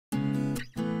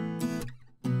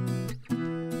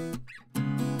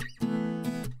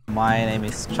My name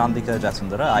is Chandika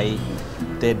Jayasundara. I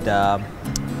did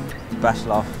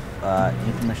Bachelor of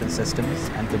Information Systems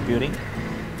and Computing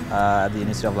at the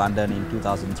University of London in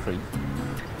 2003.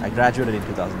 I graduated in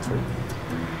 2003,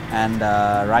 and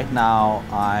right now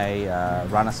I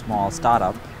run a small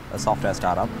startup, a software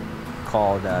startup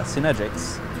called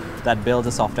Cinergix that builds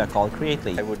a software called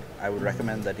Creately. I would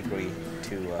recommend the degree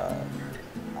to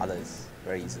others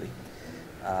very easily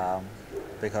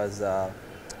because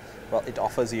well, it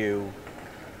offers you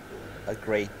a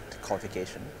great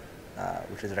qualification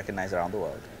which is recognized around the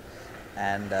world,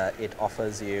 and it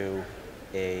offers you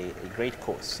a great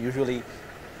course. Usually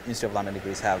University of London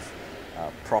degrees have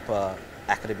proper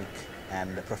academic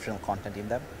and professional content in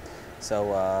them,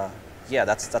 so yeah,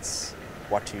 that's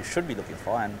what you should be looking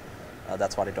for, and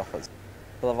that's what it offers.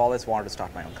 Well, I've always wanted to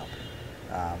start my own company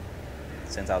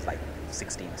since I was like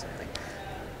 16 or something.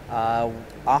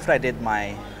 After I did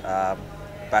my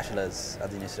bachelor's at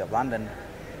the University of London,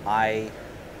 I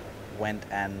went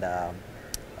and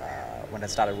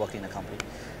started working in a company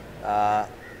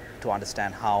to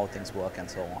understand how things work and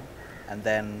so on. And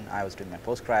then I was doing my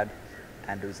postgrad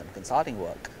and doing some consulting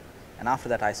work. And after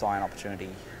that, I saw an opportunity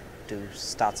to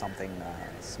start something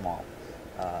small,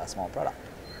 a small product.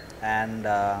 And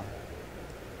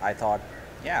I thought,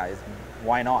 yeah,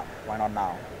 why not? Why not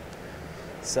now?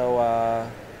 So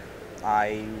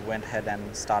I went ahead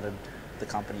and started the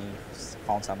company,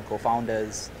 found some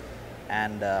co-founders,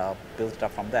 and built it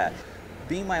up from there.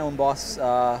 Being my own boss,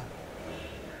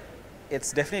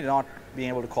 it's definitely not being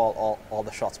able to call all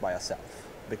the shots by yourself,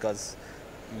 because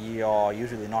you're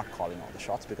usually not calling all the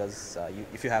shots, because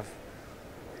if you have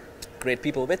great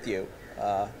people with you,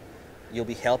 you'll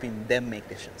be helping them make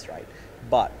decisions, right?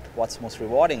 But what's most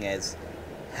rewarding is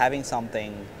having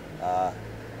something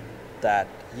that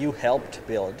you helped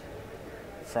build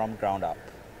from ground up,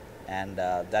 and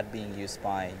that being used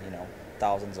by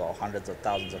thousands or hundreds of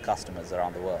thousands of customers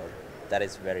around the world. That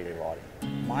is very rewarding.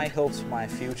 My hopes for my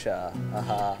future,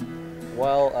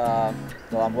 well,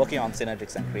 I'm working on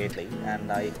Cinergix and Creately,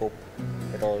 and I hope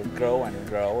it'll grow and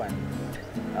grow and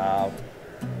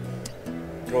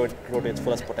grow to its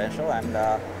fullest potential, and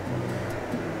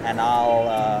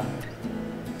I'll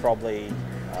probably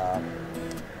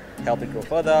help it grow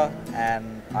further,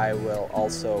 and I will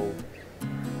also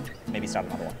maybe start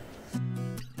another one.